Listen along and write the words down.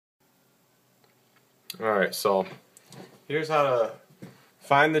Alright, so here's how to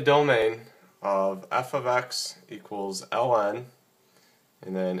find the domain of f of x equals ln,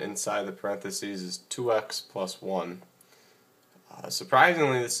 and then inside the parentheses is 2x plus 1.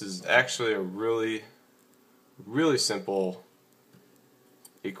 Surprisingly, this is actually a really simple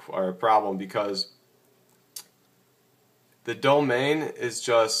problem, because the domain is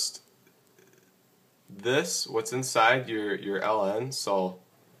just this, what's inside your ln, so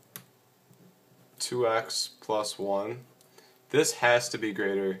 2x plus 1. This has to be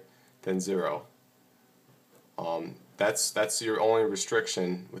greater than 0. That's your only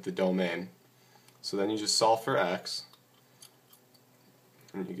restriction with the domain. So then you just solve for x,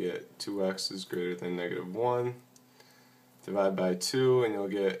 and you get 2x is greater than negative 1. Divide by 2, and you'll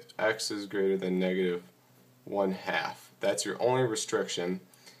get x is greater than negative 1/2. That's your only restriction.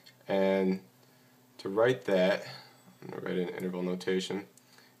 And to write that, I'm going to write in interval notation.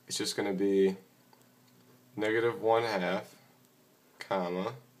 It's just going to be negative 1/2,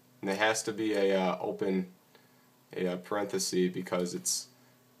 comma, and it has to be a open parenthesis because it's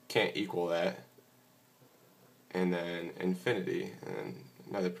can't equal that, and then infinity, and then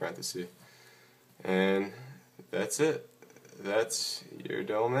another parenthesis, and that's it. That's your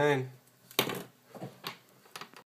domain.